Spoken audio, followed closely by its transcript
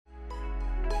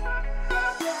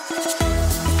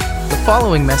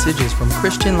following message is from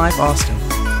Christian Life Austin.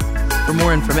 For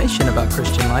more information about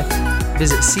Christian Life,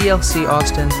 visit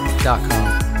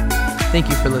clcaustin.com. Thank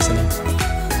you for listening.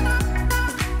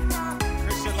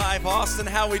 Christian Life Austin,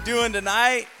 how we doing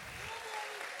tonight?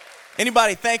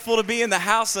 Anybody thankful to be in the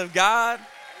house of God?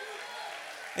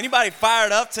 Anybody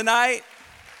fired up tonight?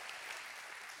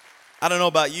 I don't know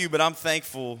about you, but I'm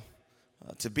thankful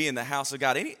to be in the house of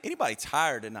God. Anybody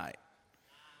tired tonight?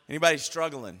 Anybody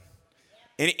struggling?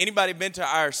 Anybody been to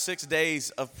our 6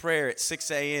 days of prayer at 6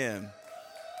 a.m.?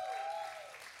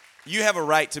 You have a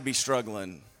right to be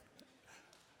struggling.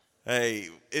 Hey,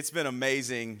 it's been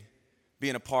amazing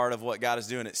being a part of what God is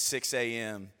doing at 6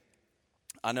 a.m.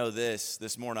 I know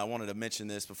this morning I wanted to mention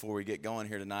this before we get going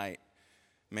here tonight.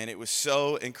 Man, it was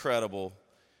so incredible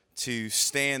to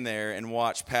stand there and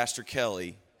watch Pastor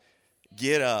Kelly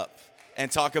get up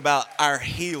and talk about our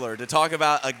healer, to talk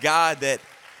about a God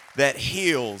that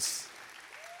heals.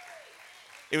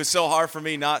 It was so hard for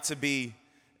me not to be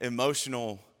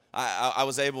emotional. I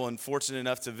was able and fortunate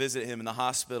enough to visit him in the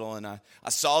hospital, and I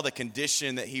saw the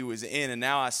condition that he was in, and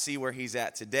now I see where he's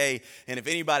at today. And if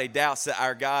anybody doubts that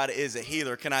our God is a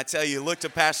healer, can I tell you, look to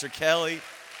Pastor Kelly.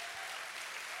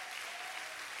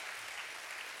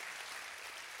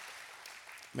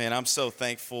 Man, I'm so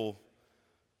thankful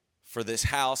for this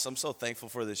house. I'm so thankful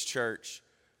for this church.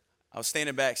 I was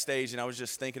standing backstage, and I was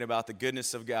just thinking about the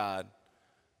goodness of God.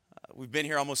 We've been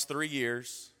here almost 3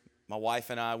 years. My wife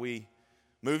and I, we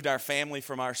moved our family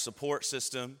from our support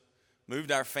system,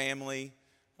 moved our family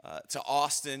to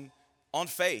Austin on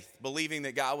faith, believing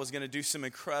that God was going to do some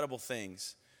incredible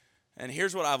things. And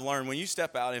here's what I've learned. When you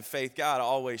step out in faith, God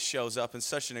always shows up in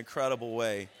such an incredible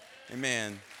way.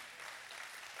 Amen.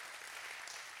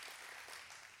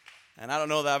 And I don't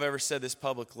know that I've ever said this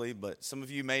publicly, but some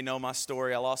of you may know my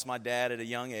story. I lost my dad at a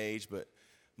young age, but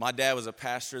my dad was a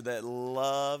pastor that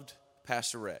loved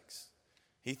Pastor Rex.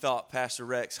 He thought Pastor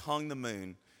Rex hung the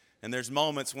moon. And there's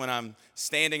moments when I'm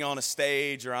standing on a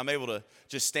stage or I'm able to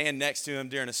just stand next to him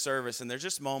during a service, and there's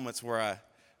just moments where I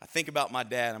think about my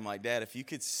dad. I'm like, Dad, if you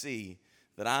could see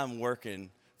that I'm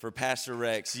working for Pastor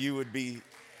Rex, you'd be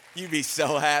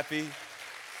so happy.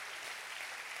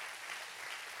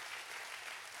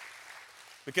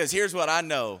 Because here's what I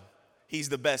know. He's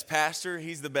the best pastor.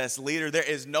 He's the best leader. There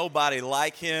is nobody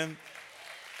like him.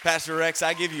 Pastor Rex,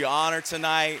 I give you honor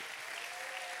tonight.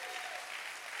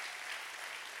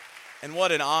 And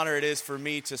what an honor it is for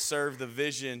me to serve the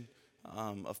vision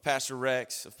of Pastor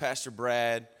Rex, of Pastor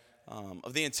Brad,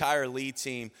 of the entire lead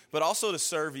team, but also to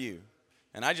serve you.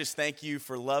 And I just thank you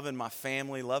for loving my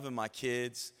family, loving my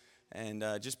kids, and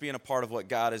just being a part of what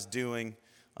God is doing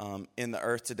in the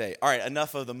earth today. All right,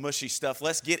 enough of the mushy stuff.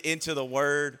 Let's get into the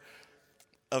Word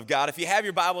of God. If you have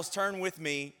your Bibles, turn with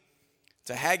me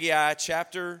to Haggai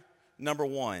chapter number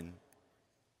 1.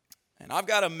 And I've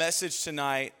got a message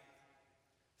tonight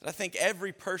that I think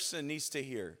every person needs to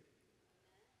hear.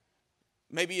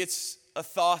 Maybe it's a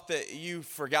thought that you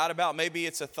forgot about. Maybe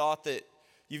it's a thought that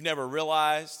you've never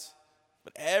realized.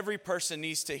 But every person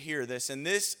needs to hear this. And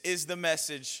this is the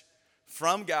message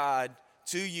from God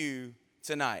to you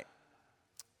tonight.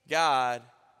 God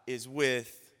is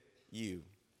with you.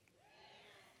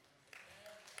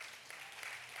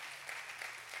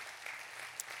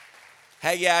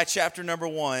 Haggai chapter number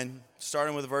 1,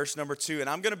 starting with verse number 2. And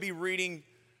I'm going to be reading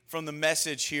from the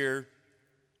message here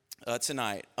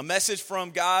tonight. A message from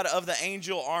God of the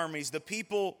angel armies. The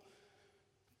people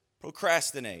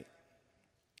procrastinate.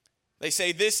 They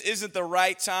say, this isn't the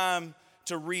right time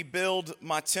to rebuild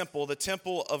my temple, the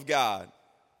temple of God.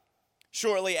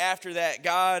 Shortly after that,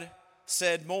 God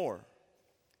said more,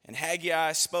 and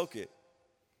Haggai spoke it.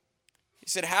 He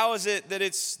said, how is it that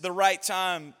it's the right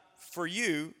time for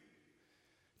you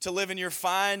to live in your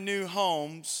fine new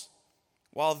homes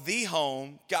while the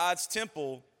home, God's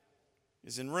temple,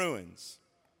 is in ruins?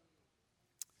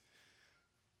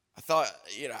 I thought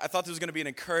this was going to be an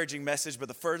encouraging message, but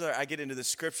the further I get into the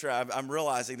scripture, I'm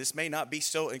realizing this may not be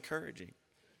so encouraging.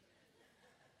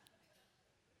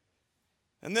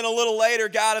 And then a little later,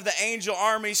 God of the angel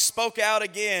armies spoke out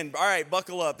again. All right,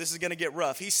 buckle up. This is going to get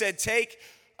rough. He said, take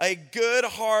a good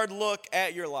hard look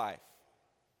at your life.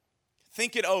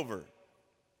 Think it over.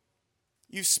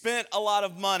 You've spent a lot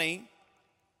of money,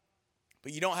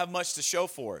 but you don't have much to show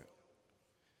for it.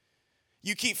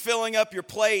 You keep filling up your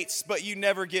plates, but you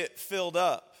never get filled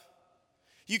up.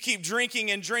 You keep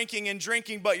drinking and drinking and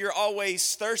drinking, but you're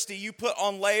always thirsty. You put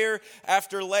on layer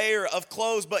after layer of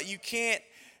clothes, but you can't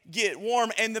get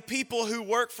warm. And the people who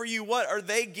work for you, what are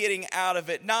they getting out of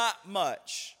it? Not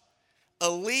much. A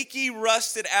leaky,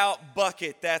 rusted out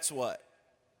bucket, that's what.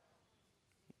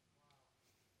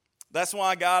 That's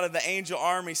why God of the angel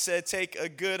army said, take a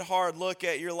good hard look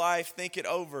at your life, think it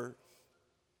over.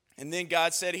 And then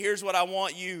God said, here's what I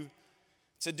want you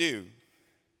to do.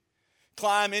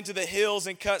 Climb into the hills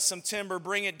and cut some timber,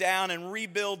 bring it down and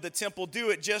rebuild the temple. Do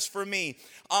it just for me.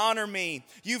 Honor me.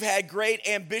 You've had great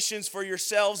ambitions for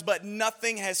yourselves, but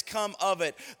nothing has come of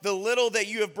it. The little that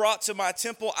you have brought to my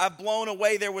temple, I've blown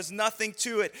away. There was nothing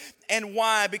to it. And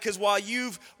why? Because while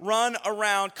you've run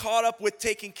around, caught up with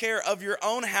taking care of your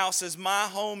own houses, my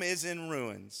home is in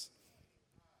ruins.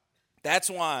 That's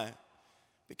why.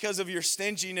 Because of your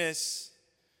stinginess.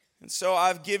 And so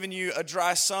I've given you a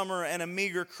dry summer and a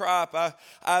meager crop.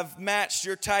 I've matched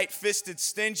your tight-fisted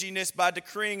stinginess by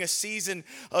decreeing a season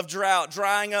of drought,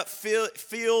 drying up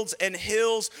fields and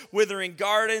hills, withering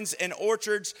gardens and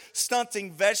orchards,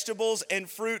 stunting vegetables and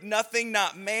fruit. Nothing,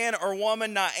 not man or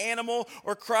woman, not animal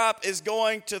or crop is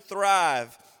going to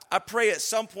thrive. I pray at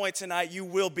some point tonight you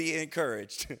will be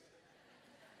encouraged.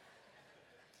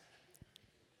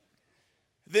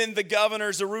 Then the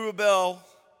governor Zerubbabel,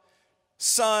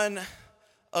 son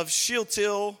of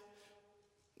Shealtiel,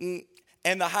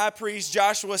 and the high priest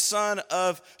Joshua, son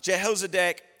of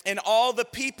Jehozadak, and all the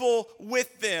people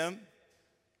with them.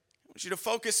 I want you to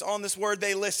focus on this word,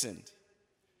 they listened.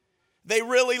 They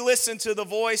really listened to the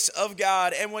voice of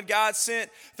God. And when God sent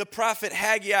the prophet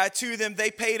Haggai to them, they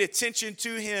paid attention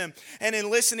to him. And in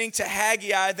listening to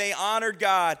Haggai, they honored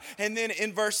God. And then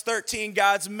in verse 13,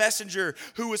 God's messenger,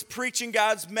 who was preaching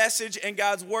God's message and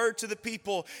God's word to the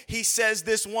people, he says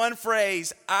this one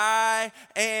phrase, I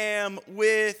am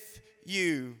with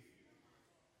you.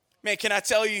 Man, can I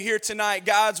tell you here tonight,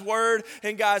 God's word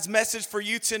and God's message for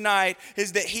you tonight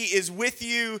is that he is with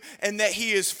you and that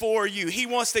he is for you. He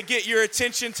wants to get your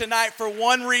attention tonight for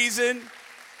one reason,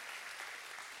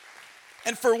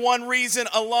 and for one reason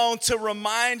alone, to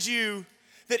remind you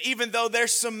that even though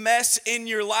there's some mess in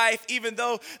your life, even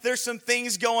though there's some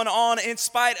things going on, in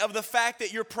spite of the fact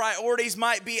that your priorities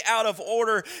might be out of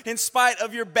order, in spite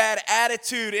of your bad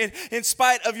attitude, and in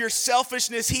spite of your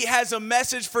selfishness, he has a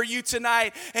message for you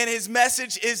tonight. And his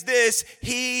message is this: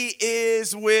 he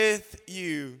is with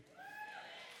you.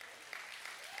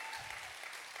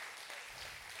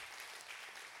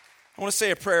 I want to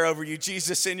say a prayer over you.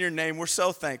 Jesus, in your name, we're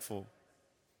so thankful.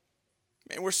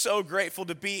 And we're so grateful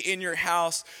to be in your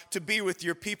house, to be with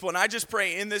your people. And I just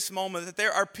pray in this moment that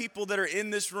there are people that are in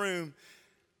this room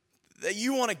that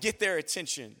you want to get their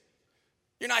attention.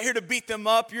 You're not here to beat them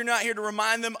up. You're not here to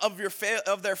remind them of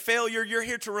their failure. You're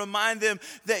here to remind them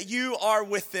that you are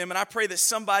with them. And I pray that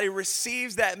somebody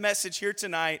receives that message here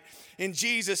tonight in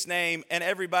Jesus' name. And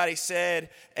everybody said,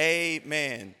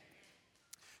 amen.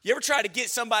 You ever try to get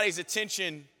somebody's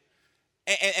attention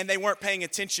and they weren't paying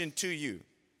attention to you?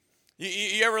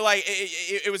 You ever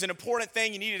it was an important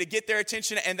thing, you needed to get their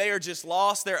attention and they are just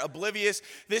lost, they're oblivious.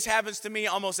 This happens to me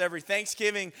almost every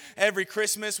Thanksgiving, every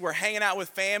Christmas. We're hanging out with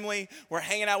family, we're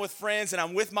hanging out with friends, and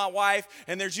I'm with my wife,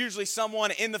 and there's usually someone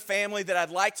in the family that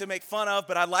I'd like to make fun of,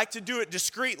 but I'd like to do it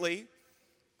discreetly.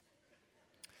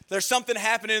 There's something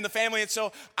happening in the family, and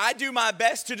so I do my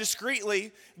best to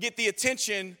discreetly get the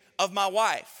attention of my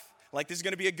wife. Like, this is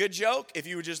going to be a good joke. If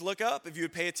you would just look up, if you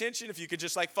would pay attention, if you could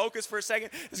just focus for a second,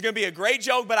 this is going to be a great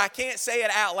joke, but I can't say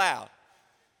it out loud.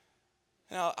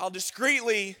 And I'll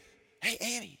discreetly, hey,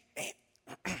 Annie.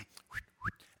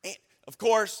 Of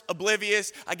course,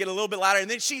 oblivious. I get a little bit louder, and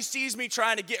then she sees me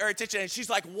trying to get her attention, and she's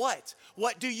like, what?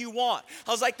 What do you want?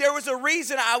 I was like, there was a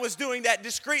reason I was doing that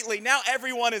discreetly. Now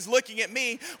everyone is looking at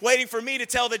me, waiting for me to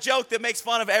tell the joke that makes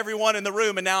fun of everyone in the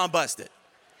room, and now I'm busted.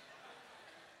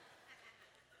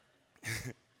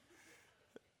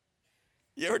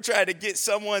 You ever try to get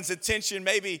someone's attention?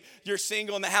 Maybe you're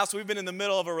single in the house. We've been in the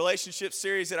middle of a relationship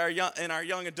series in our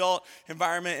young adult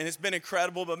environment, and it's been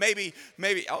incredible. But maybe,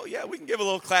 oh yeah, we can give a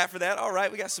little clap for that. All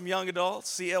right, we got some young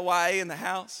adults, CLYA in the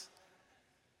house.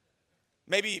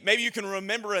 Maybe you can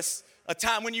remember a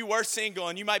time when you were single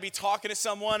and you might be talking to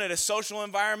someone at a social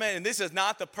environment, and this is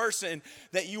not the person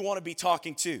that you want to be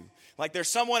talking to. Like, there's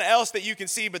someone else that you can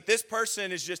see, but this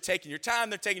person is just taking your time.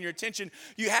 They're taking your attention.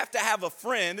 You have to have a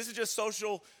friend. This is just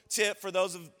social tip for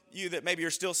those of you that maybe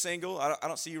are still single. I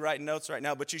don't see you writing notes right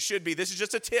now, but you should be. This is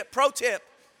just a tip, pro tip.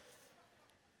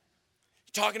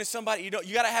 You're talking to somebody, you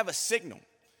got to have a signal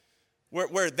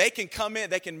where they can come in,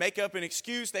 they can make up an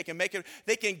excuse, they can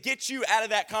get you out of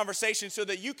that conversation so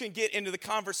that you can get into the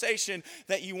conversation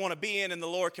that you want to be in, and the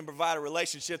Lord can provide a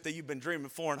relationship that you've been dreaming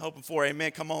for and hoping for.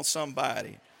 Amen. Come on,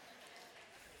 somebody.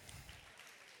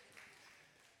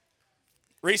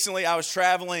 Recently, I was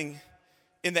traveling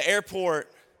in the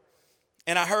airport,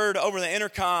 and I heard over the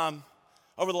intercom,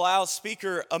 over the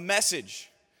loudspeaker, a message.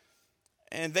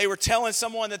 and they were telling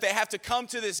someone that they have to come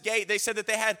to this gate. They said that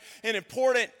they had an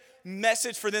important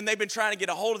message for them. They've been trying to get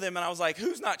a hold of them. And I was like,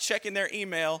 who's not checking their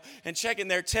email and checking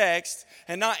their text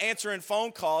and not answering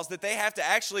phone calls, that they have to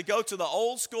actually go to the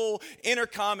old school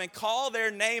intercom and call their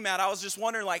name out? I was just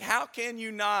wondering, like, how can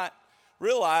you not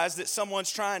realize that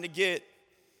someone's trying to get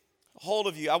a hold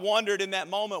of you? I wondered in that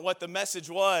moment what the message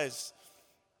was.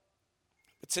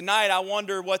 But tonight, I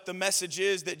wonder what the message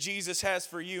is that Jesus has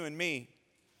for you and me.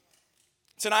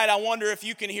 Tonight, I wonder if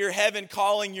you can hear heaven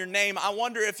calling your name. I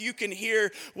wonder if you can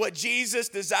hear what Jesus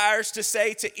desires to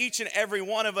say to each and every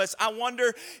one of us. I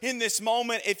wonder in this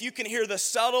moment if you can hear the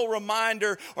subtle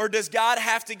reminder, or does God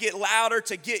have to get louder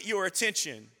to get your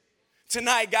attention?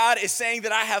 Tonight, God is saying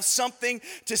that I have something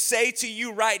to say to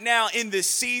you right now in this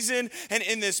season and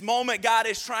in this moment. God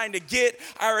is trying to get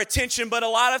our attention, but a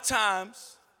lot of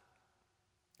times,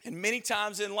 and many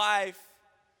times in life,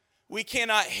 we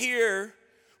cannot hear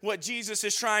what Jesus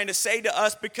is trying to say to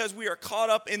us because we are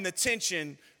caught up in the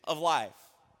tension of life.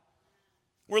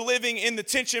 We're living in the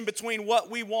tension between what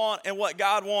we want and what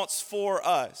God wants for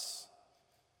us.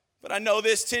 But I know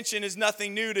this tension is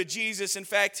nothing new to Jesus. In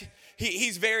fact,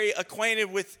 he's very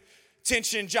acquainted with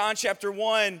tension. John chapter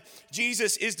 1,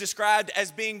 Jesus is described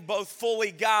as being both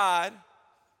fully God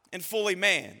and fully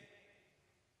man.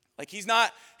 Like he's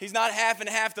not half and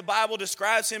half. The Bible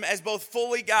describes him as both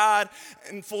fully God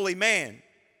and fully man.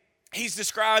 He's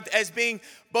described as being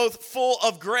both full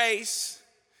of grace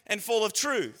and full of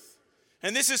truth.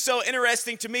 And this is so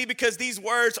interesting to me because these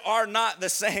words are not the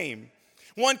same.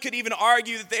 One could even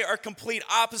argue that they are complete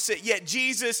opposite, yet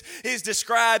Jesus is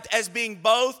described as being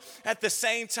both at the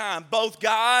same time, both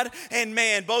God and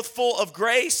man, both full of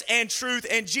grace and truth.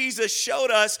 And Jesus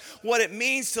showed us what it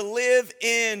means to live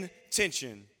in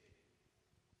tension.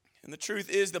 And the truth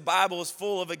is, the Bible is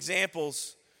full of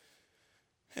examples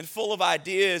and full of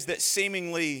ideas that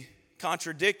seemingly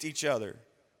contradict each other.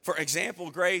 For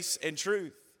example, grace and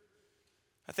truth.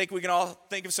 I think we can all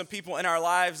think of some people in our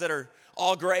lives that are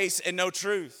all grace and no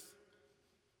truth.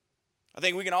 I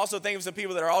think we can also think of some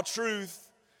people that are all truth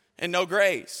and no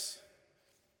grace.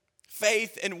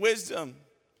 Faith and wisdom.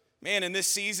 Man, in this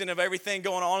season of everything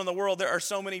going on in the world, there are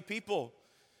so many people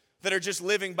that are just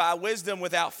living by wisdom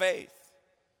without faith.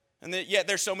 And yet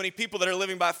there's so many people that are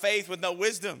living by faith with no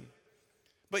wisdom.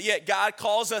 But yet God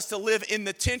calls us to live in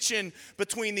the tension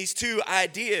between these two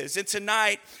ideas. And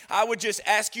tonight, I would just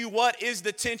ask you, what is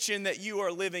the tension that you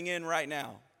are living in right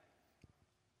now?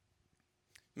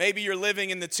 Maybe you're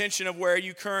living in the tension of where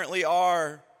you currently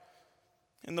are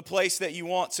in the place that you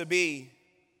want to be.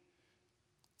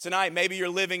 Tonight, maybe you're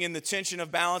living in the tension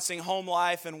of balancing home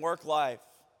life and work life.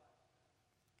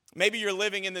 Maybe you're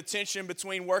living in the tension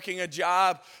between working a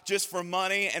job just for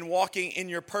money and walking in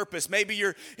your purpose. Maybe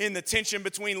you're in the tension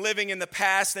between living in the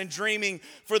past and dreaming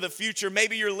for the future.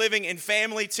 Maybe you're living in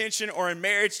family tension or in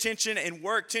marriage tension and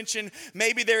work tension.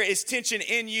 Maybe there is tension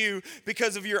in you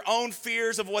because of your own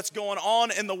fears of what's going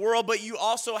on in the world, but you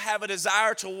also have a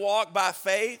desire to walk by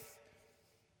faith.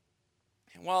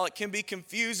 And while it can be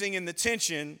confusing in the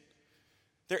tension,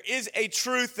 there is a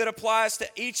truth that applies to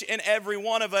each and every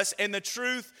one of us, and the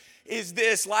truth is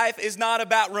this: life is not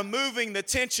about removing the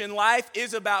tension, life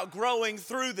is about growing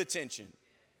through the tension.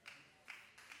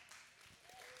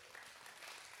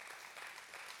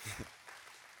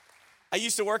 I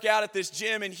used to work out at this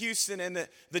gym in Houston, and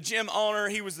the gym owner,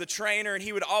 he was the trainer, and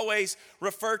he would always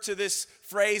refer to this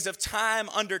phrase of time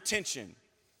under tension.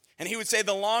 And he would say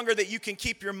the longer that you can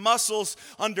keep your muscles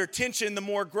under tension, the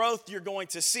more growth you're going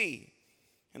to see.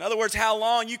 In other words, how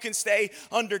long you can stay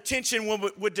under tension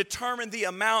would determine the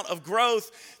amount of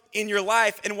growth in your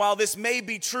life. And while this may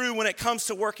be true when it comes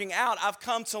to working out, I've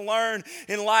come to learn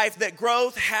in life that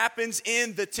growth happens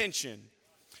in the tension.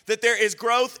 That there is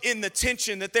growth in the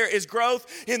tension, that there is growth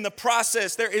in the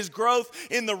process, there is growth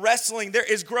in the wrestling, there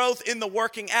is growth in the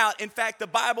working out. In fact, the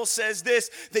Bible says this,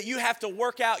 that you have to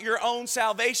work out your own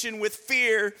salvation with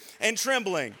fear and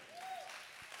trembling.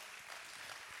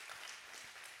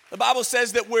 The Bible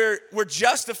says that we're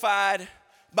justified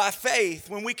by faith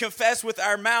when we confess with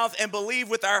our mouth and believe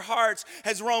with our hearts.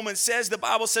 As Romans says, the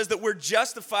Bible says that we're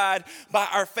justified by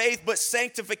our faith, but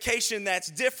sanctification,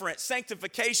 that's different.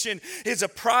 Sanctification is a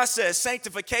process.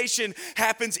 Sanctification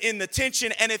happens in the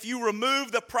tension, and if you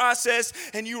remove the process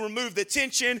and you remove the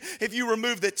tension, if you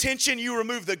remove the tension, you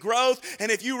remove the growth, and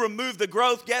if you remove the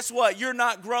growth, guess what? You're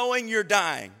not growing, you're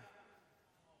dying.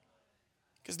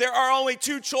 Because there are only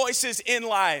two choices in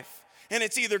life, and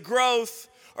it's either growth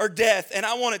or death. And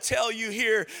I want to tell you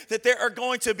here that there are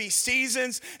going to be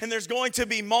seasons and there's going to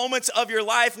be moments of your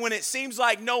life when it seems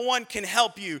like no one can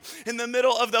help you. In the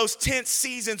middle of those tense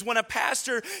seasons when a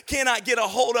pastor cannot get a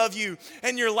hold of you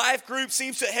and your life group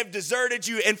seems to have deserted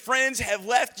you and friends have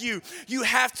left you, you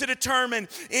have to determine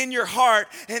in your heart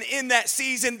and in that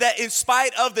season that in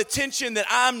spite of the tension that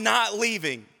I'm not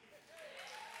leaving.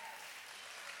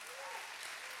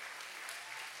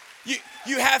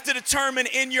 You have to determine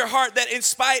in your heart that in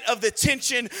spite of the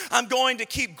tension, I'm going to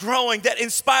keep growing. That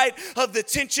in spite of the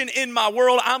tension in my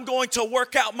world, I'm going to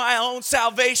work out my own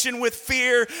salvation with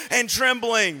fear and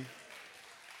trembling.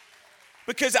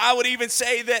 Because I would even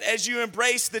say that as you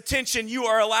embrace the tension, you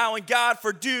are allowing God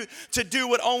to do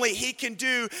what only He can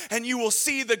do, and you will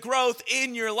see the growth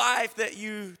in your life that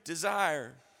you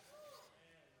desire.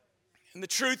 And the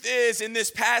truth is, in this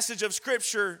passage of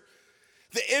Scripture,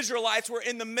 the Israelites were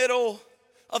in the middle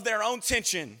of their own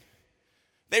tension.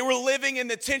 They were living in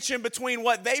the tension between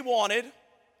what they wanted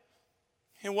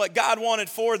and what God wanted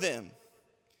for them.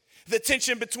 The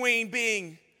tension between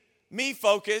being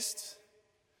me-focused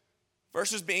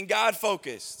versus being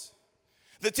God-focused.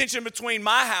 The tension between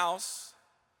my house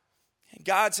and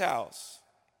God's house.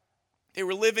 They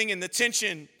were living in the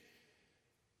tension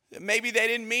that maybe they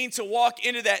didn't mean to walk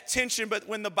into that tension, but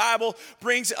when the Bible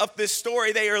brings up this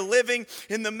story, they are living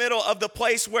in the middle of the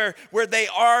place where they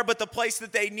are, but the place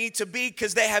that they need to be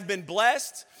because they have been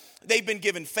blessed. They've been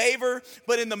given favor,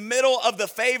 but in the middle of the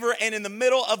favor and in the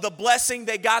middle of the blessing,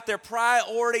 they got their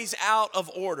priorities out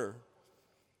of order.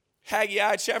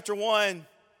 Haggai chapter 1,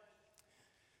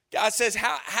 God says,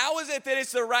 how is it that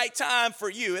it's the right time for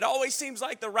you? It always seems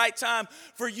like the right time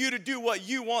for you to do what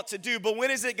you want to do, but when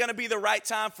is it going to be the right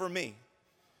time for me?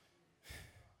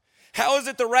 How is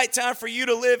it the right time for you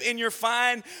to live in your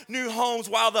fine new homes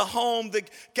while the home,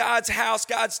 God's house,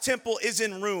 God's temple is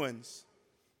in ruins?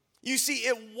 You see,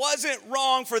 it wasn't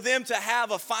wrong for them to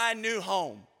have a fine new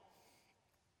home.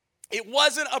 It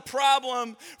wasn't a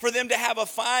problem for them to have a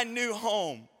fine new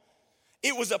home.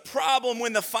 It was a problem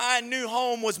when the fine new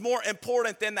home was more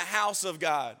important than the house of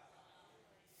God.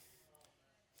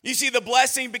 You see, the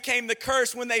blessing became the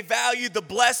curse when they valued the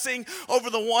blessing over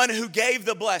the one who gave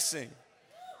the blessing.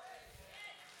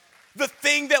 The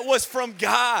thing that was from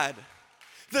God,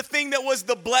 the thing that was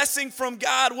the blessing from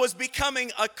God was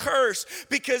becoming a curse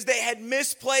because they had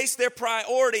misplaced their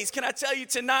priorities. Can I tell you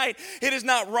tonight, it is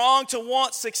not wrong to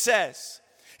want success.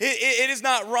 It is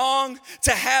not wrong to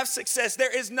have success.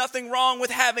 There is nothing wrong with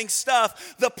having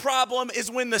stuff. The problem is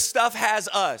when the stuff has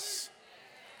us.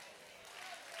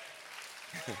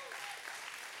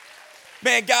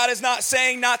 Man, God is not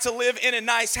saying not to live in a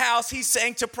nice house. He's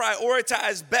saying to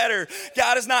prioritize better.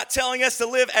 God is not telling us to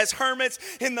live as hermits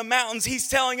in the mountains. He's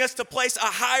telling us to place a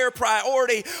higher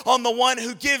priority on the one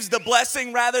who gives the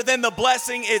blessing rather than the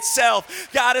blessing itself.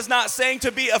 God is not saying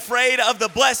to be afraid of the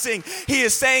blessing. He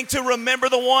is saying to remember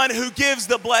the one who gives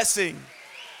the blessing.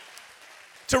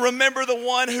 To remember the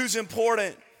one who's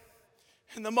important.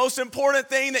 And the most important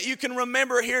thing that you can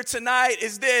remember here tonight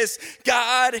is this: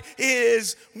 God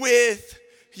is with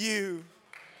you.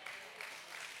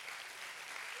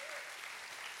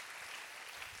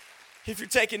 If you're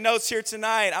taking notes here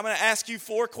tonight, I'm going to ask you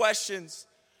 4 questions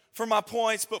for my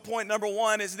points. But point number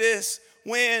 1 is this: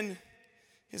 when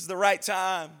is the right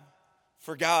time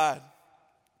for God?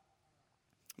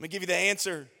 I'm going to give you the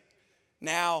answer.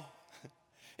 Now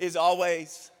is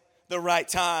always the right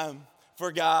time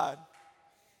for God.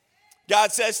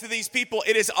 God says to these people,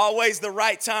 it is always the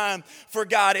right time for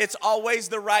God. It's always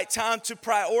the right time to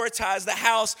prioritize the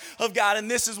house of God.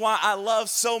 And this is why I love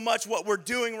so much what we're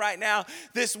doing right now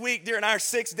this week during our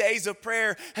 6 days of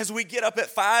prayer. As we get up at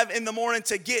 5 in the morning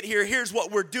to get here, here's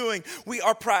what we're doing. We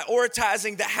are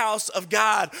prioritizing the house of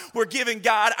God. We're giving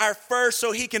God our first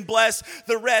so He can bless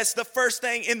the rest. The first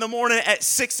thing in the morning at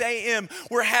 6 a.m.,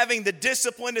 we're having the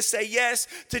discipline to say yes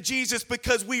to Jesus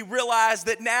because we realize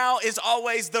that now is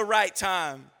always the right time.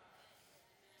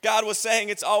 God was saying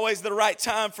it's always the right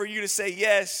time for you to say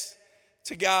yes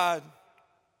to God.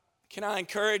 Can I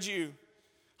encourage you?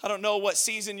 I don't know what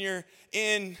season you're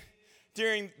in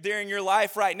during your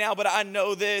life right now, but I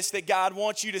know this, that God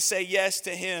wants you to say yes to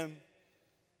Him.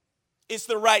 It's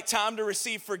the right time to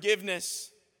receive forgiveness.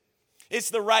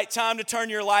 It's the right time to turn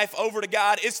your life over to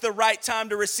God. It's the right time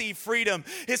to receive freedom.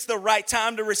 It's the right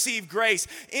time to receive grace.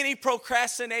 Any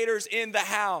procrastinators in the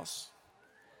house?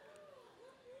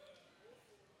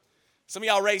 Some of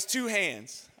y'all raised 2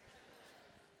 hands.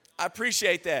 I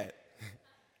appreciate that.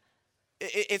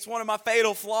 It's one of my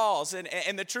fatal flaws.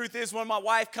 And the truth is, when my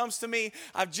wife comes to me,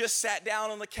 I've just sat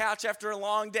down on the couch after a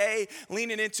long day,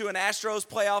 leaning into an Astros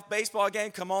playoff baseball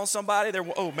game. Come on, somebody.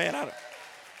 Oh, man,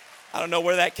 I don't know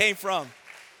where that came from.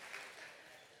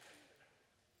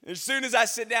 As soon as I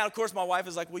sit down, of course, my wife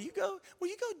is like, will you go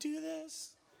do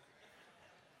this?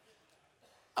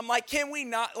 I'm like, can we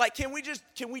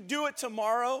do it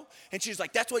tomorrow? And she's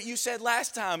like, that's what you said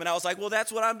last time. And I was like, well,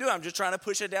 that's what I'm doing. I'm just trying to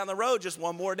push it down the road just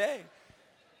one more day.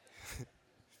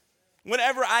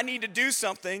 Whenever I need to do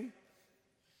something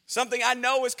I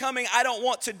know is coming, I don't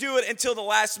want to do it until the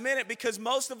last minute, because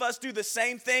most of us do the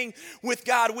same thing with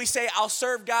God. We say, I'll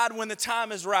serve God when the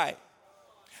time is right.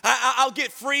 I'll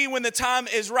get free when the time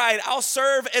is right. I'll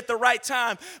serve at the right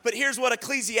time. But here's what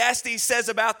Ecclesiastes says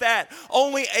about that.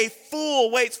 Only a fool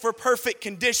waits for perfect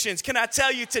conditions. Can I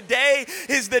tell you, today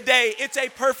is the day. It's a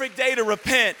perfect day to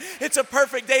repent. It's a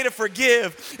perfect day to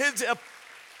forgive.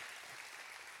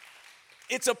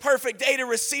 It's a perfect day to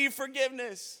receive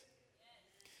forgiveness.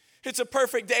 It's a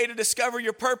perfect day to discover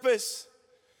your purpose.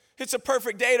 It's a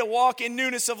perfect day to walk in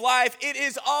newness of life. It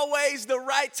is always the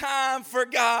right time for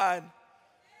God.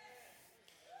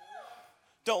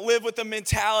 Don't live with the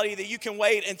mentality that you can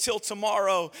wait until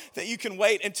tomorrow, that you can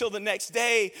wait until the next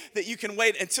day, that you can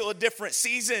wait until a different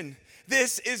season.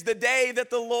 This is the day that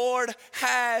the Lord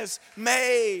has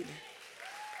made.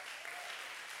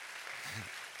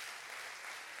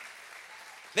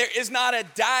 There is not a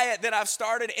diet that I've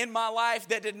started in my life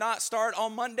that did not start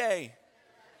on Monday.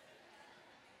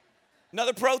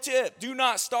 Another pro tip, do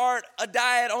not start a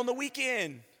diet on the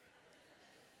weekend.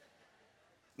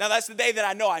 Now, that's the day that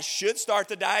I know I should start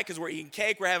the diet, because we're eating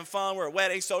cake, we're having fun, we're at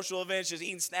weddings, social events, just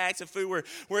eating snacks and food.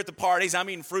 We're at the parties. I'm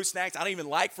eating fruit snacks. I don't even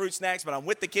like fruit snacks, but I'm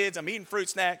with the kids. I'm eating fruit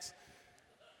snacks.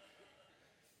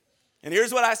 And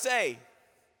here's what I say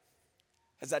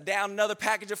as I down another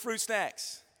package of fruit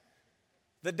snacks.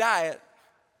 The diet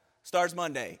starts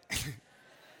Monday.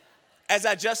 As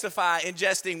I justify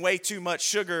ingesting way too much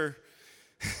sugar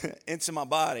into my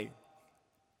body.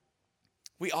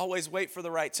 We always wait for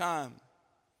the right time.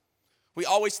 We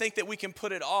always think that we can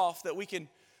put it off, that we can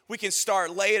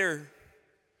start later.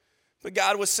 But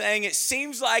God was saying, it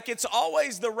seems like it's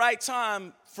always the right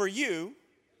time for you.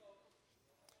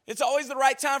 It's always the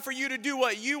right time for you to do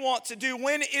what you want to do.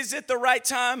 When is it the right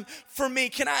time for me?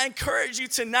 Can I encourage you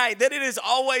tonight that it is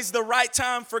always the right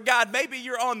time for God? Maybe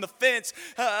you're on the fence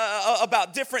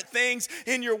about different things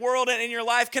in your world and in your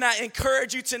life. Can I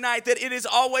encourage you tonight that it is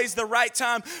always the right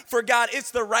time for God?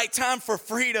 It's the right time for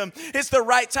freedom. It's the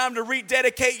right time to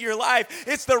rededicate your life.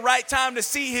 It's the right time to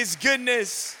see His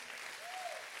goodness.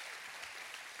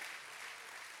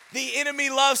 The enemy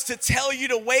loves to tell you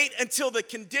to wait until the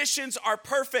conditions are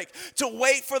perfect, to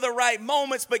wait for the right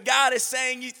moments. But God is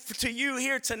saying to you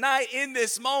here tonight, in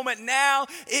this moment, now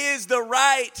is the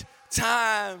right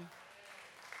time.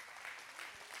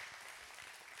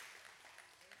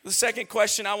 The second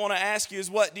question I want to ask you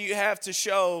is, what do you have to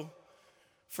show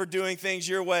for doing things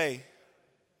your way?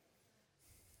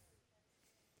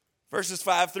 Verses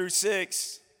 5 through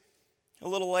 6, a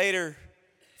little later,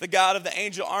 the God of the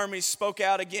angel armies spoke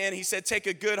out again. He said, take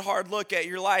a good hard look at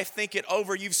your life. Think it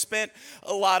over. You've spent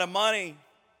a lot of money.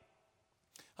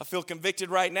 I feel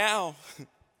convicted right now.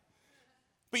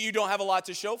 But you don't have a lot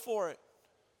to show for it.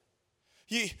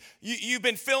 You've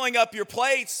been filling up your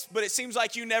plates, but it seems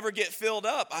like you never get filled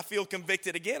up. I feel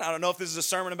convicted again. I don't know if this is a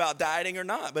sermon about dieting or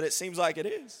not, but it seems like it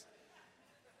is.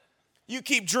 You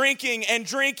keep drinking and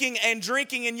drinking and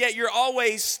drinking, and yet you're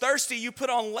always thirsty. You put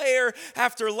on layer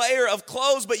after layer of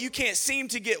clothes, but you can't seem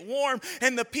to get warm.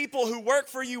 And the people who work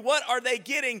for you, what are they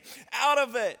getting out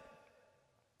of it?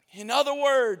 In other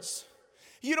words,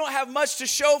 you don't have much to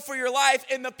show for your life,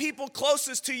 and the people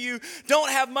closest to you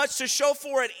don't have much to show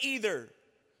for it either.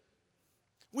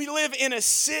 We live in a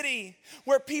city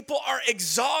where people are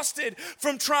exhausted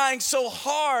from trying so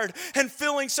hard and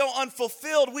feeling so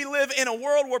unfulfilled. We live in a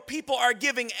world where people are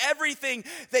giving everything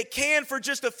they can for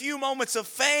just a few moments of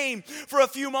fame, for a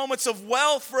few moments of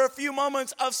wealth, for a few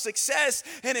moments of success,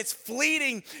 and it's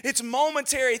fleeting. It's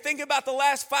momentary. Think about the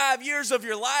last 5 years of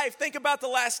your life. Think about the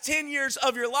last 10 years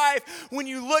of your life. When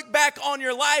you look back on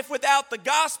your life without the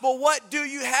gospel, what do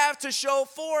you have to show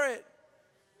for it?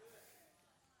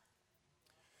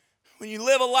 When you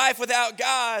live a life without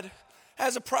God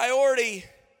as a priority,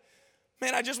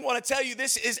 man, I just want to tell you,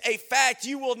 this is a fact.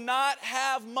 You will not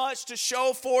have much to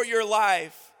show for your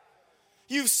life.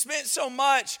 You've spent so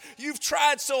much. You've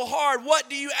tried so hard. What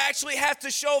do you actually have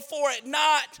to show for it?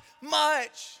 Not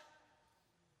much.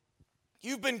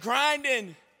 You've been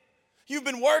grinding. You've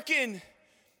been working.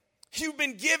 You've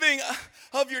been giving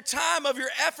of your time, of your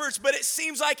efforts, but it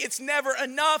seems like it's never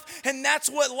enough. And that's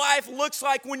what life looks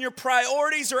like when your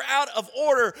priorities are out of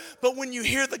order. But when you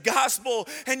hear the gospel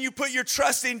and you put your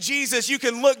trust in Jesus, you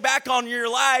can look back on your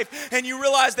life and you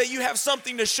realize that you have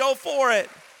something to show for it.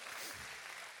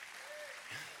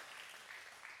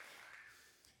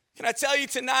 Can I tell you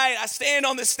tonight, I stand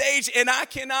on the stage and I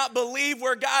cannot believe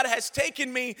where God has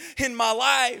taken me in my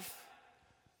life.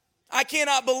 I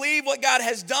cannot believe what God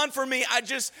has done for me. I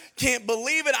just can't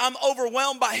believe it. I'm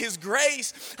overwhelmed by His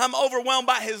grace. I'm overwhelmed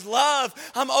by His love.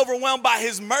 I'm overwhelmed by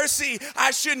His mercy.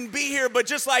 I shouldn't be here, but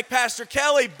just like Pastor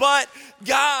Kelly, but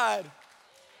God.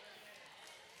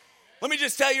 Let me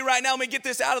just tell you right now, let me get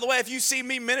this out of the way. If you see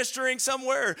me ministering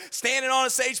somewhere, standing on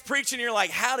a stage preaching, you're like,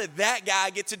 how did that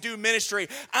guy get to do ministry?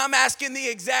 I'm asking the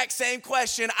exact same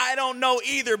question. I don't know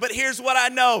either, but here's what I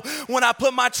know. When I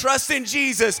put my trust in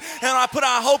Jesus and I put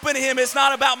my hope in Him, it's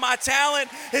not about my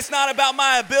talent. It's not about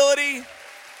my ability.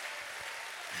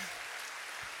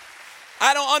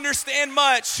 I don't understand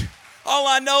much. All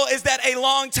I know is that a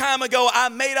long time ago, I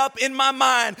made up in my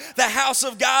mind the house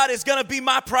of God is going to be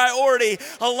my priority.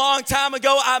 A long time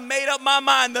ago, I made up my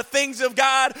mind the things of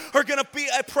God are going to be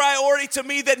a priority to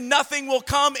me, that nothing will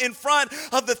come in front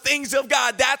of the things of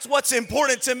God. That's what's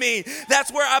important to me.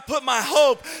 That's where I put my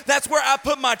hope. That's where I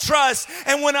put my trust.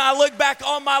 And when I look back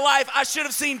on my life, I should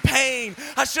have seen pain.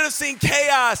 I should have seen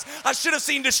chaos. I should have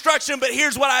seen destruction. But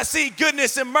here's what I see: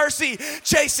 goodness and mercy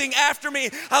chasing after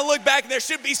me. I look back and there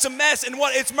should be some mess, and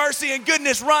what it's mercy and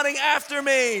goodness running after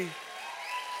me.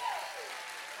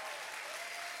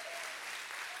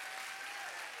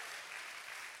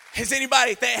 Is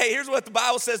anybody hey, here's what the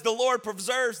Bible says: the Lord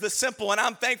preserves the simple. And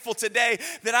I'm thankful today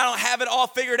that I don't have it all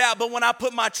figured out, but when I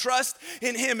put my trust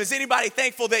in Him. Is anybody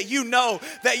thankful that you know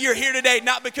that you're here today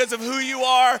not because of who you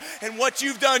are and what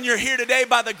you've done? You're here today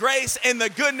by the grace and the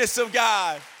goodness of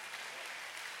God.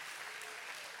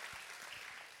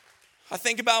 I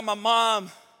think about my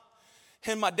mom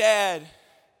and my dad.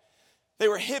 They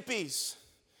were hippies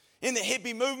in the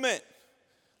hippie movement.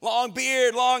 Long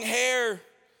beard, long hair,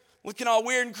 looking all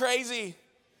weird and crazy.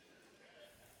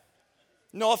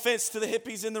 No offense to the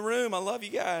hippies in the room. I love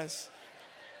you guys.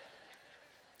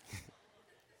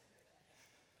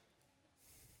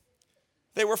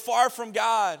 They were far from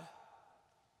God.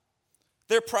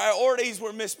 Their priorities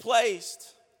were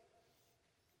misplaced.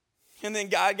 And then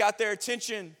God got their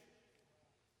attention.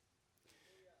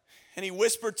 And He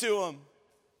whispered to them,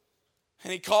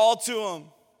 and He called to them,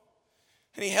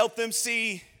 and He helped them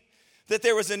see that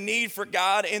there was a need for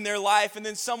God in their life. And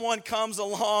then someone comes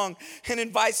along and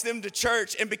invites them to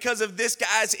church. And because of this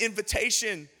guy's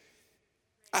invitation,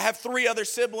 I have 3 other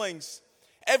siblings.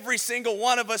 Every single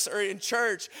one of us are in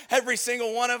church. Every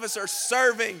single one of us are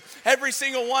serving. Every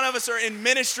single one of us are in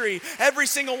ministry. Every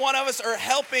single one of us are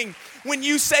helping. When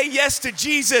you say yes to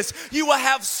Jesus, you will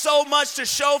have so much to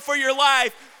show for your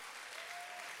life.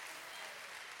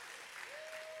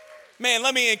 Man,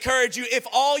 let me encourage you. If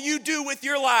all you do with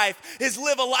your life is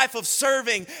live a life of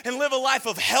serving and live a life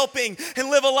of helping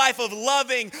and live a life of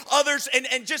loving others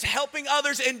and just helping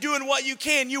others and doing what you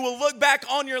can, you will look back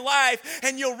on your life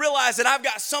and you'll realize that I've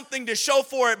got something to show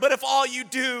for it. But if all you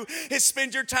do is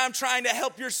spend your time trying to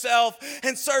help yourself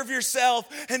and serve yourself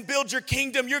and build your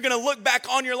kingdom, you're going to look back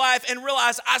on your life and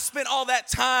realize I spent all that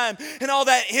time and all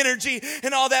that energy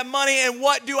and all that money, and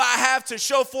what do I have to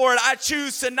show for it? I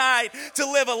choose tonight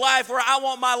to live a life where I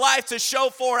want my life to show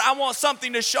for it. I want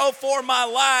something to show for my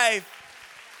life.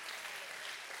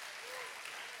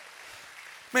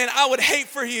 Man, I would hate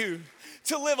for you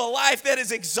to live a life that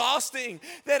is exhausting,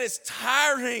 that is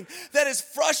tiring, that is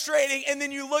frustrating, and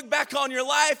then you look back on your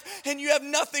life and you have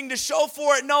nothing to show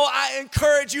for it. No, I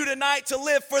encourage you tonight to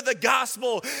live for the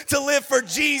gospel, to live for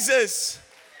Jesus.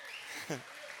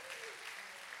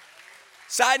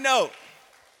 Side note,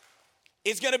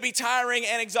 it's going to be tiring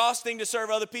and exhausting to serve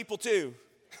other people too.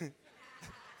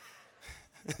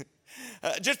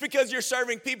 Just because you're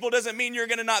serving people doesn't mean you're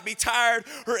going to not be tired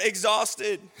or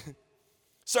exhausted.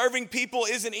 Serving people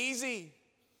isn't easy.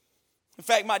 In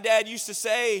fact, my dad used to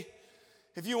say,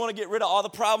 if you want to get rid of all the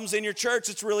problems in your church,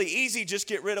 it's really easy. Just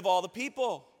get rid of all the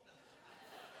people.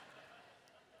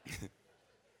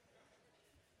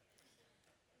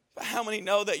 But how many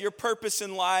know that your purpose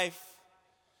in life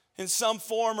in some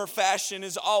form or fashion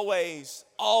is always,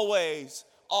 always,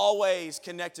 always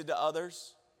connected to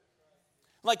others?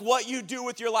 Like what you do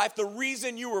with your life, the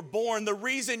reason you were born, the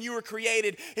reason you were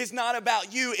created is not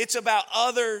about you, it's about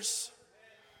others.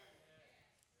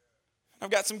 I've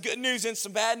got some good news and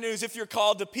some bad news. If you're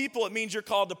called to people, it means you're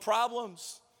called to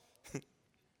problems.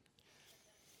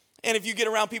 And if you get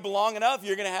around people long enough,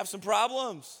 you're going to have some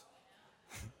problems.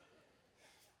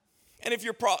 And if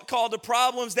you're called to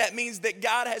problems, that means that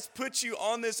God has put you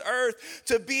on this earth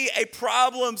to be a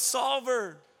problem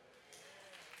solver.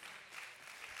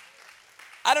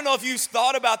 I don't know if you've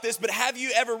thought about this, but have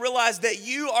you ever realized that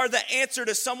you are the answer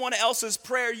to someone else's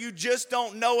prayer? You just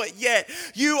don't know it yet.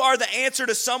 You are the answer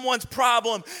to someone's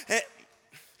problem.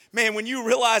 Man, when you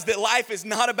realize that life is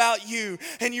not about you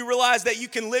and you realize that you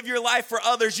can live your life for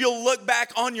others, you'll look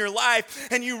back on your life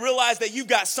and you realize that you've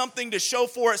got something to show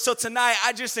for it. So tonight,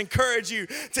 I just encourage you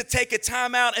to take a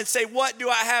time out and say, what do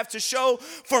I have to show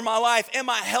for my life? Am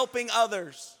I helping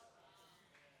others?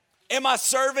 Am I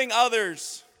serving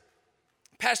others?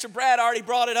 Pastor Brad already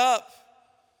brought it up,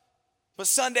 but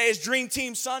Sunday is Dream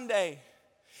Team Sunday.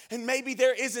 And maybe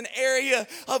there is an area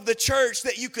of the church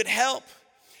that you could help.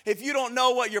 If you don't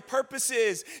know what your purpose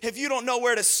is, if you don't know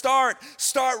where to start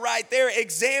right there.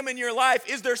 Examine your life.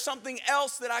 Is there something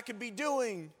else that I could be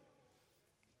doing?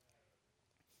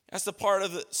 That's the part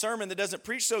of the sermon that doesn't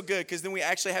preach so good, because then we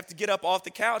actually have to get up off the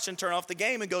couch and turn off the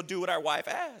game and go do what our wife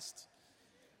asked.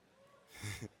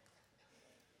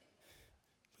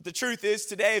 The truth is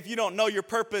today, if you don't know your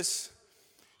purpose,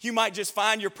 you might just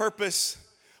find your purpose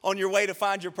on your way to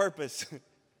find your purpose.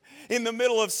 In the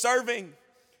middle of serving,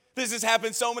 this has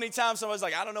happened so many times. Somebody's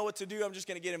like, I don't know what to do. I'm just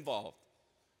going to get involved.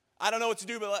 I don't know what to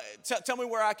do, but tell me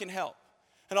where I can help.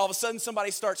 And all of a sudden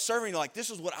somebody starts serving. You're like, this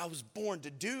is what I was born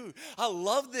to do. I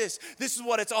love this. This is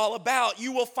what it's all about.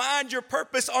 You will find your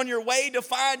purpose on your way to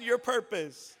find your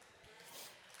purpose.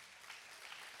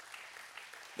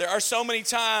 There are so many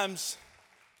times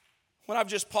when I've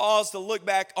just paused to look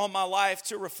back on my life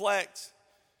to reflect.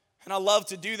 And I love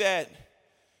to do that.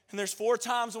 And there's 4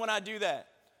 times when I do that.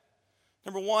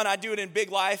 Number 1, I do it in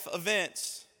big life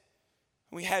events.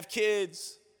 When we have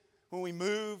kids, when we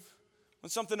move, when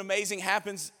something amazing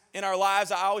happens in our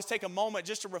lives, I always take a moment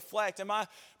just to reflect. Am I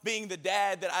being the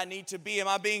dad that I need to be? Am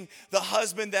I being the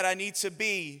husband that I need to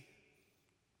be?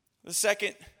 The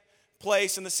second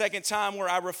place and the second time where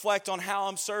I reflect on how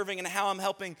I'm serving and how I'm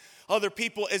helping other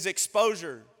people is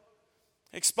exposure.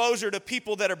 Exposure to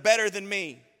people that are better than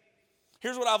me.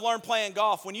 Here's what I've learned playing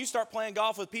golf. When you start playing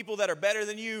golf with people that are better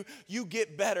than you, you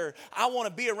get better. I want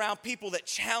to be around people that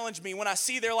challenge me. When I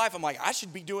see their life, I'm like, I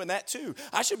should be doing that too.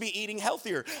 I should be eating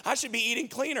healthier. I should be eating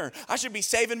cleaner. I should be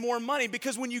saving more money.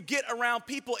 Because when you get around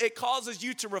people, it causes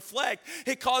you to reflect.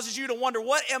 It causes you to wonder,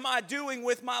 what am I doing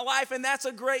with my life? And that's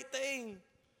a great thing.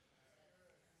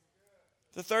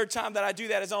 The third time that I do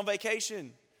that is on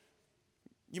vacation.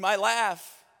 You might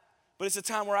laugh, but it's a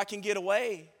time where I can get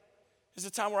away. It's a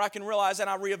time where I can realize and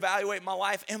I reevaluate my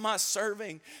life. Am I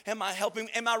serving? Am I helping?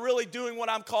 Am I really doing what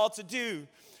I'm called to do?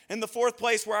 And the fourth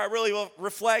place where I really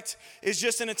reflect is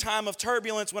just in a time of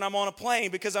turbulence when I'm on a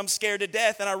plane, because I'm scared to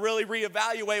death and I really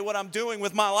reevaluate what I'm doing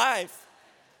with my life.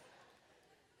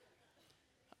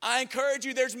 I encourage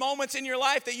you, there's moments in your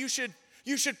life that you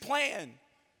should plan.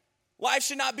 Life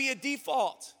should not be a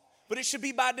default, but it should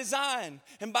be by design.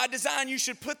 And by design, you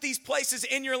should put these places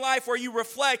in your life where you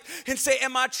reflect and say,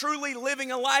 am I truly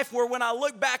living a life where when I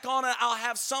look back on it, I'll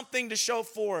have something to show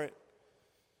for it?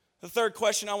 The third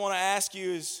question I want to ask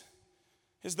you is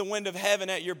the wind of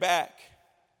heaven at your back?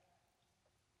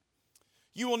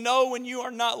 You will know when you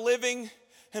are not living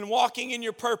and walking in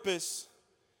your purpose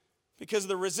because of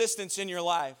the resistance in your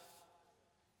life.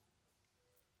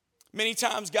 Many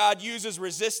times God uses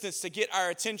resistance to get our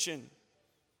attention.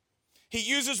 He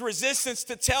uses resistance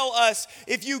to tell us,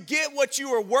 if you get what you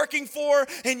are working for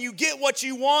and you get what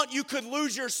you want, you could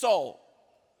lose your soul.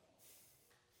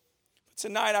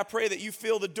 Tonight, I pray that you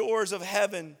feel the doors of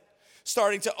heaven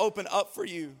starting to open up for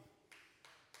you.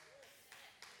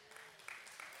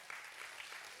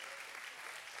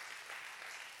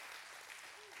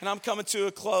 And I'm coming to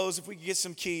a close, if we could get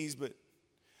some keys, but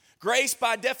grace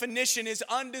by definition is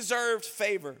undeserved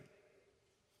favor.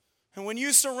 And when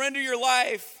you surrender your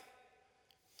life,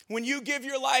 when you give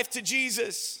your life to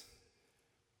Jesus,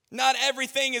 not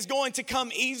everything is going to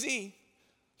come easy.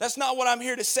 That's not what I'm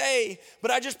here to say, but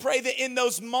I just pray that in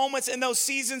those moments, in those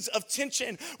seasons of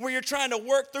tension where you're trying to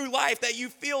work through life, that you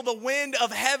feel the wind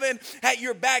of heaven at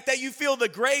your back, that you feel the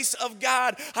grace of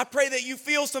God. I pray that you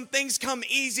feel some things come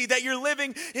easy, that you're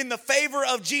living in the favor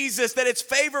of Jesus, that it's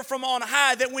favor from on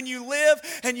high, that when you live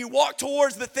and you walk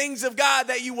towards the things of God,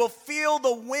 that you will feel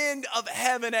the wind of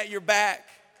heaven at your back.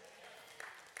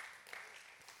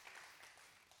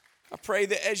 I pray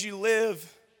that as you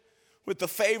live with the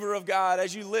favor of God,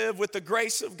 as you live with the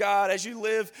grace of God, as you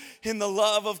live in the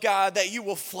love of God, that you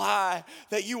will fly,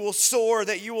 that you will soar,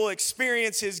 that you will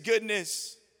experience His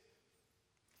goodness.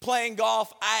 Playing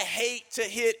golf, I hate to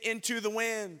hit into the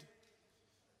wind.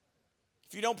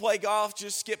 If you don't play golf,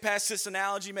 just skip past this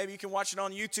analogy. Maybe you can watch it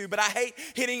on YouTube. But I hate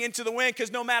hitting into the wind because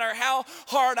no matter how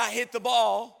hard I hit the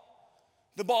ball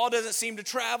doesn't seem to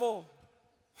travel.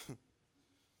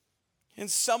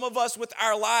 And some of us with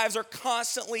our lives are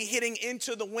constantly hitting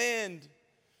into the wind,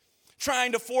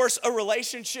 trying to force a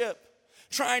relationship,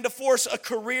 trying to force a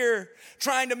career,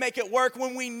 trying to make it work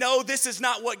when we know this is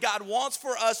not what God wants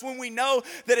for us, when we know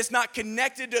that it's not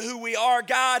connected to who we are.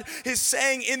 God is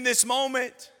saying in this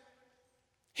moment,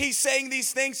 He's saying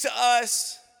these things to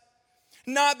us,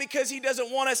 not because He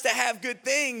doesn't want us to have good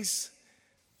things.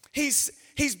 He's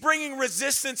bringing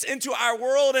resistance into our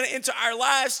world and into our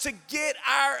lives to get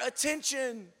our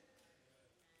attention.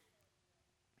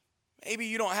 Maybe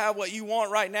you don't have what you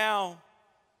want right now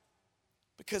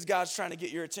because God's trying to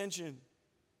get your attention.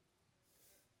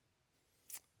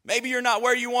 Maybe you're not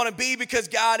where you want to be because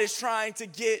God is trying to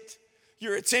get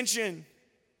your attention.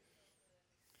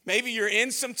 Maybe you're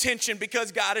in some tension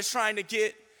because God is trying to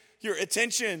get your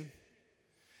attention.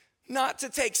 Not to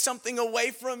take something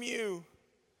away from you,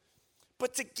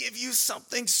 but to give you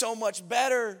something so much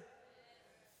better.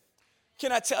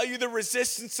 Can I tell you, the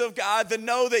resistance of God, the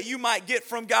no that you might get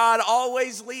from God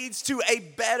always leads to a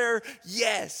better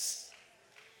yes.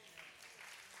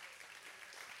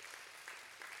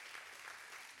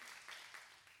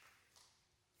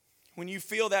 When you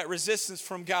feel that resistance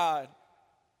from God,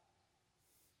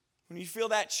 when you feel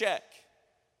that check,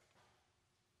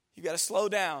 you got to slow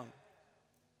down.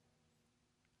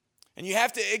 And you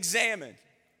have to examine.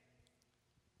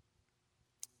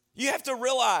 You have to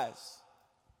realize,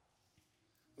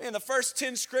 man, the first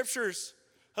 10 scriptures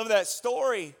of that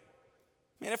story,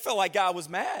 man, it felt like God was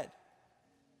mad.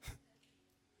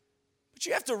 But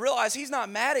you have to realize He's not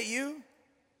mad at you.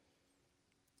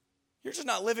 You're just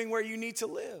not living where you need to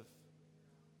live.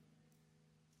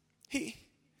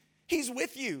 He's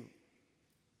with you.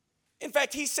 In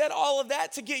fact, He said all of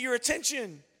that to get your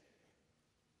attention.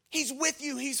 He's with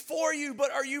you, He's for you, but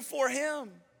are you for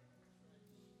Him?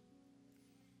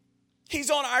 He's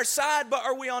on our side, but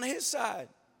are we on His side?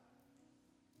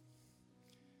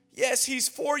 Yes, He's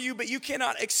for you, but you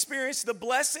cannot experience the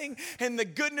blessing and the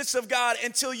goodness of God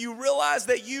until you realize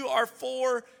that you are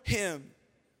for Him.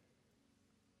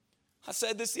 I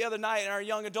said this the other night in our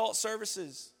young adult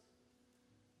services.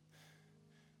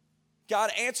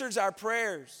 God answers our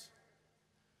prayers,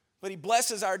 but He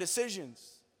blesses our decisions.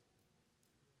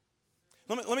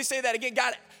 Let me say that again.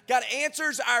 God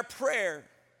answers our prayer,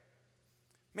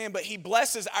 man, but He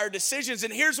blesses our decisions.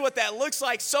 And here's what that looks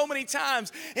like. So many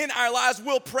times in our lives,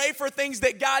 we'll pray for things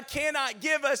that God cannot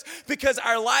give us because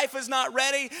our life is not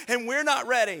ready and we're not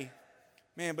ready.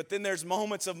 Man, but then there's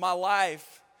moments of my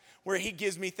life where He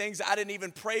gives me things I didn't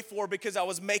even pray for because I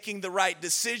was making the right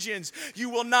decisions. You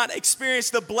will not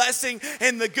experience the blessing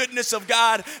and the goodness of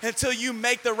God until you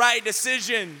make the right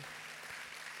decision.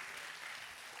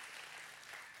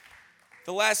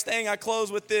 The last thing, I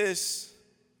close with this.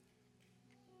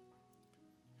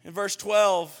 In verse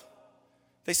 12,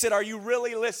 they said, "Are you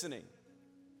really listening?"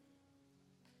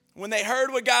 When they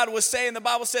heard what God was saying, the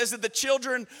Bible says that the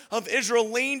children of Israel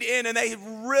leaned in and they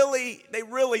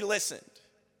really listened.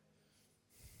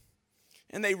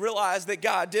 And they realized that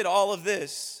God did all of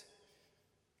this,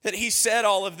 that He said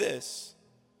all of this.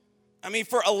 I mean,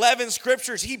 for 11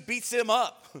 scriptures, He beats them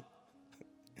up.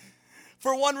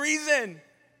 For one reason,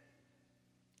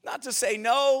 not to say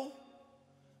no,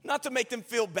 not to make them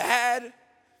feel bad,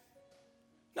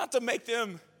 not to make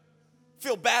them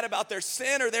feel bad about their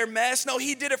sin or their mess. No,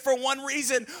 He did it for one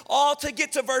reason, all to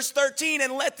get to verse 13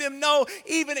 and let them know,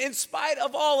 even in spite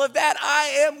of all of that,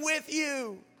 I am with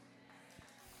you.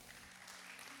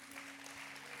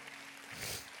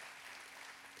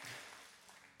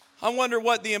 I wonder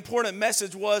what the important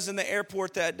message was in the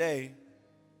airport that day.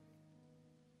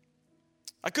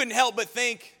 I couldn't help but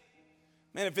think,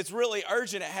 man, if it's really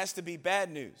urgent, it has to be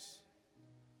bad news.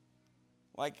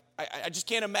 Like, I just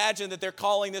can't imagine that they're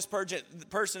calling this person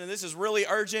and this is really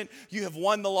urgent. You have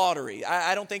won the lottery.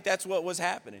 I don't think that's what was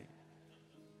happening.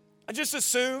 I just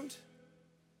assumed.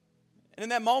 And in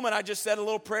that moment, I just said a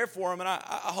little prayer for him. And I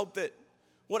hope that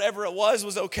whatever it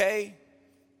was okay.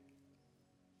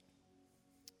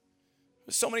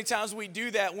 So many times we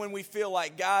do that when we feel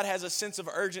like God has a sense of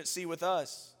urgency with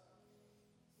us.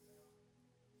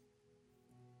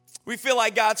 We feel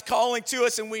like God's calling to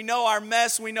us and we know our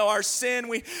mess, we know our sin,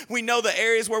 we know the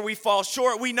areas where we fall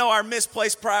short, we know our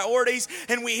misplaced priorities,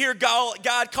 and we hear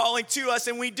God calling to us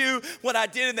and we do what I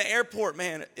did in the airport.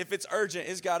 Man, if it's urgent,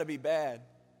 it's got to be bad.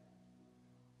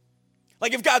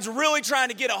 Like if God's really trying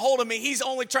to get a hold of me, He's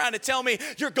only trying to tell me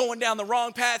you're going down the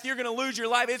wrong path, you're going to lose your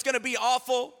life, it's going to be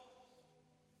awful.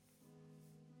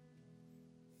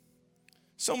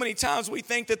 So many times we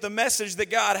think that the message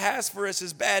that God has for us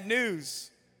is bad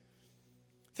news.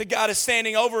 That God is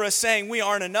standing over us saying we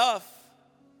aren't enough.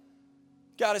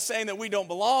 God is saying that we don't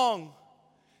belong,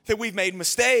 that we've made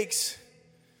mistakes.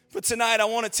 But tonight I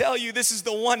want to tell you this is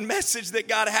the one message that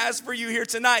God has for you here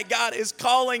tonight. God is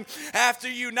calling after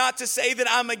you, not to say that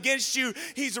I'm against you.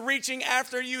 He's reaching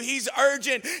after you. He's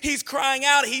urgent. He's crying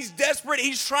out. He's desperate.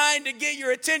 He's trying to get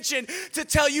your attention to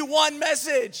tell you one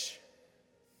message.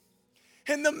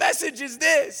 And the message is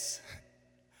this: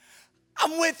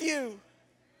 I'm with you.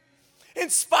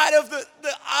 In spite of the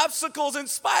obstacles, in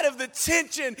spite of the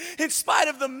tension, in spite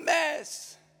of the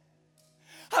mess,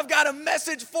 I've got a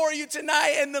message for you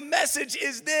tonight, and the message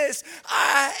is this: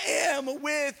 I am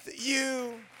with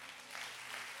you.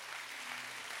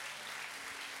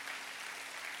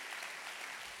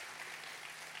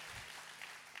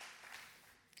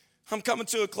 I'm coming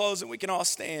to a close, and we can all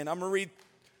stand. I'm going to read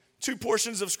 2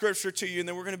 portions of scripture to you, and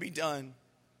then we're going to be done.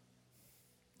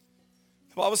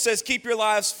 The Bible says, keep your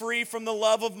lives free from the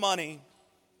love of money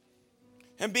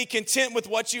and be content with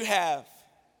what you have.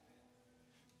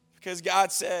 Because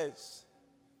God says,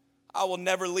 I will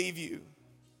never leave you,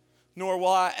 nor will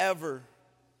I ever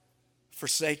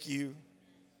forsake you.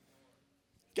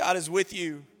 God is with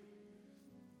you.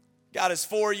 God is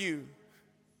for you.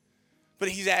 But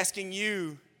He's asking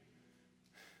you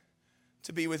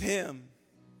to be with Him.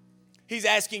 He's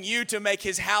asking you to make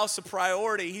His house a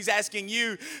priority. He's asking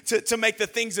you to make the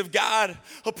things of God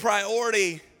a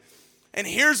priority. And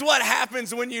here's what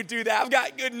happens when you do that. I've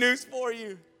got good news for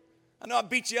you. I know I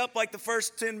beat you up like the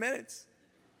first 10 minutes.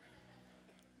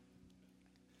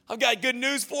 I've got good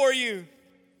news for you.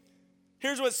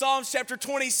 Here's what Psalms chapter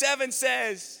 27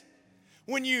 says.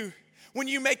 When you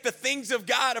make the things of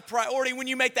God a priority, when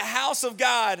you make the house of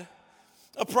God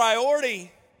a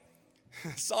priority,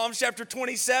 Psalms chapter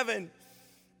 27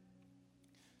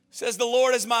 says, the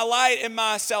Lord is my light and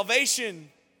my salvation.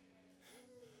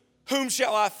 Whom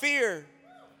shall I fear?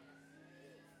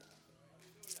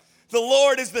 The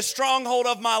Lord is the stronghold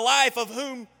of my life. Of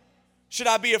whom should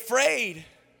I be afraid?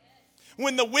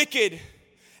 When the wicked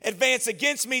advance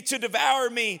against me to devour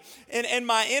me, and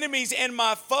my enemies and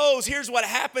my foes, here's what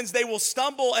happens. They will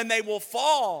stumble and they will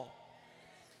fall.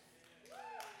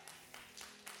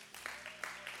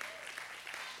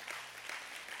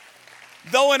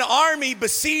 Though an army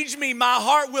besiege me, my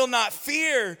heart will not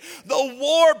fear. Though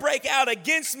war break out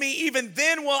against me, even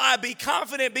then will I be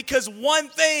confident, because one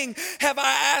thing have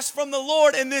I asked from the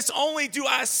Lord, and this only do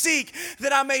I seek,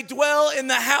 that I may dwell in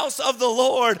the house of the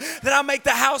Lord, that I make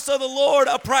the house of the Lord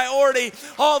a priority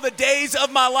all the days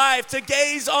of my life, to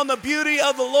gaze on the beauty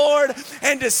of the Lord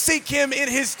and to seek Him in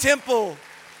His temple.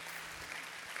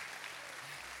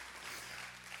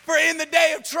 For in the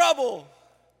day of trouble,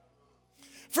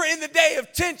 for in the day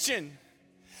of tension,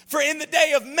 for in the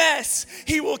day of mess,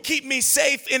 He will keep me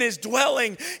safe in His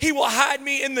dwelling. He will hide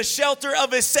me in the shelter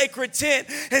of His sacred tent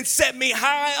and set me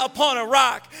high upon a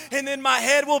rock. And then my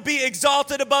head will be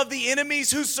exalted above the enemies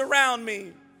who surround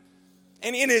me.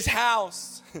 And in His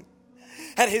house,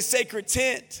 at His sacred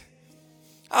tent,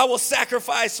 I will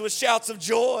sacrifice with shouts of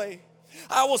joy.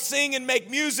 I will sing and make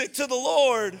music to the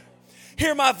Lord.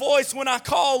 Hear my voice when I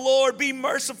call, Lord, be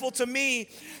merciful to me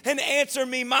and answer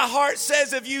me. My heart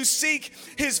says if you seek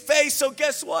His face, so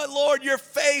guess what, Lord? Your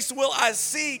face will I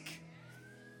seek.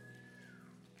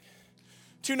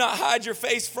 Do not hide your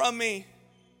face from me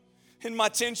in my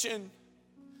tension,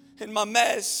 in my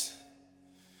mess.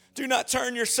 Do not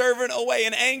turn your servant away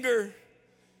in anger,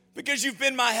 because you've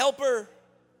been my helper.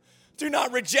 Do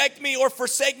not reject me or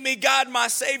forsake me, God, my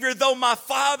Savior. Though my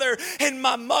father and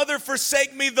my mother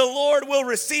forsake me, the Lord will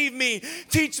receive me.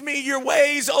 Teach me your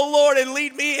ways, O Lord, and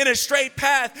lead me in a straight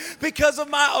path because of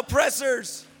my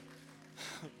oppressors.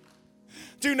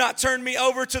 Do not turn me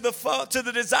over to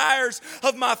the desires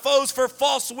of my foes, for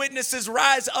false witnesses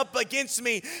rise up against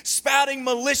me, spouting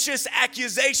malicious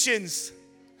accusations.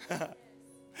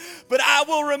 But I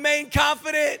will remain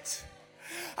confident.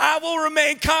 I will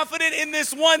remain confident in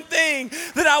this one thing,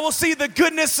 that I will see the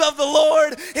goodness of the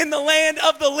Lord in the land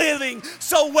of the living.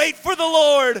 So wait for the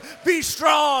Lord. Be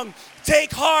strong.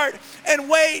 Take heart and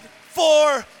wait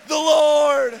for the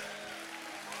Lord.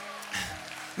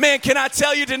 Man, can I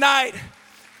tell you tonight,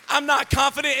 I'm not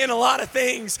confident in a lot of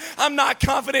things. I'm not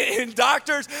confident in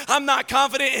doctors. I'm not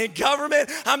confident in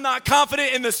government. I'm not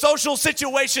confident in the social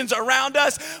situations around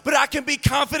us, but I can be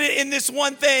confident in this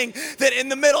one thing, that in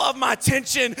the middle of my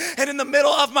tension and in the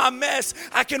middle of my mess,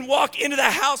 I can walk into the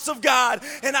house of God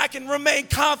and I can remain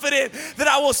confident that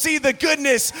I will see the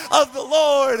goodness of the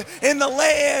Lord in the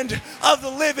land of the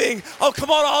living. Oh,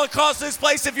 come on, all across this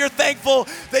place, if you're thankful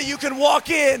that you can walk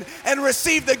in and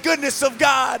receive the goodness of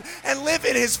God and live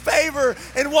in his favor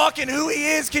and walk in who he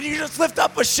is, can you just lift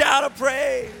up a shout of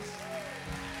praise?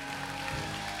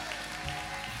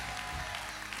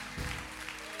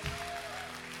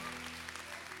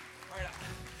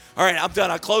 All right, I'm done.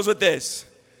 I'll close with this.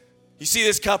 You see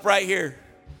this cup right here?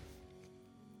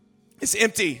 It's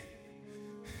empty.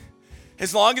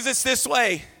 As long as it's this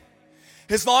way,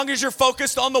 as long as you're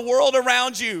focused on the world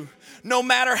around you, no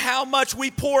matter how much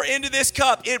we pour into this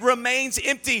cup, it remains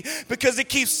empty because it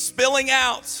keeps spilling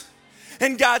out.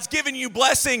 And God's given you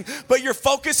blessing, but your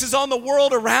focus is on the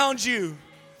world around you.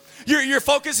 Your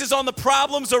focus is on the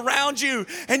problems around you,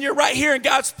 and you're right here and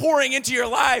God's pouring into your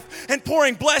life and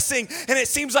pouring blessing, and it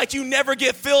seems like you never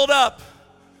get filled up.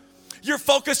 You're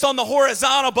focused on the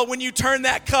horizontal, but when you turn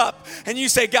that cup and you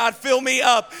say, God, fill me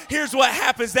up, here's what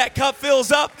happens. That cup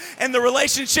fills up, and the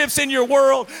relationships in your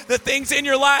world, the things in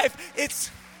your life,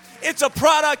 it's a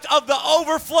product of the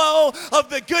overflow of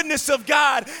the goodness of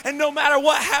God. And no matter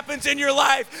what happens in your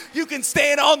life, you can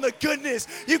stand on the goodness.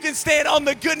 You can stand on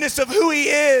the goodness of who he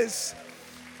is.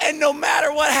 And no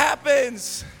matter what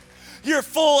happens, you're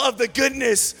full of the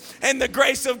goodness and the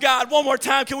grace of God. One more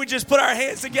time, can we just put our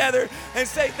hands together and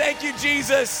say, thank you,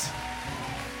 Jesus.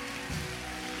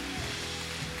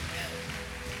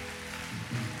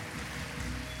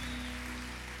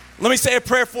 Let me say a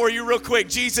prayer for you real quick.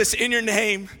 Jesus, in your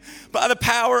name, by the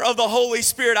power of the Holy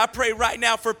Spirit, I pray right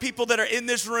now for people that are in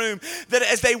this room, that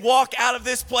as they walk out of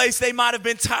this place, they might have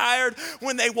been tired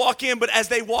when they walk in, but as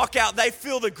they walk out, they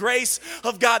feel the grace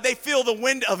of God. They feel the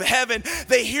wind of heaven.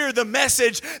 They hear the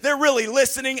message. They're really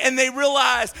listening, and they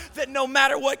realize that no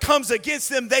matter what comes against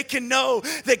them, they can know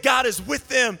that God is with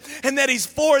them and that he's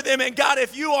for them. And God,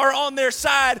 if you are on their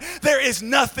side, there is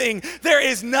nothing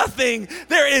that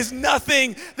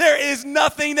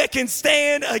can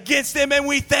stand against them. And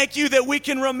we thank you that we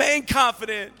can remain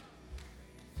confident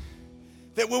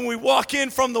that when we walk in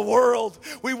from the world,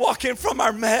 we walk in from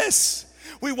our mess,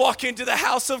 we walk into the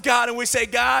house of God and we say,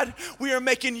 God, we are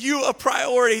making you a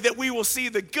priority, that we will see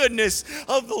the goodness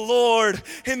of the Lord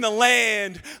in the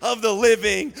land of the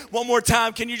living. One more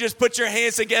time, can you just put your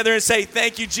hands together and say,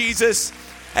 thank you, Jesus.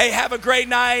 Hey, have a great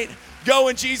night. Go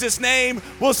in Jesus' name.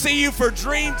 We'll see you for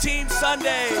Dream Team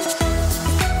Sunday.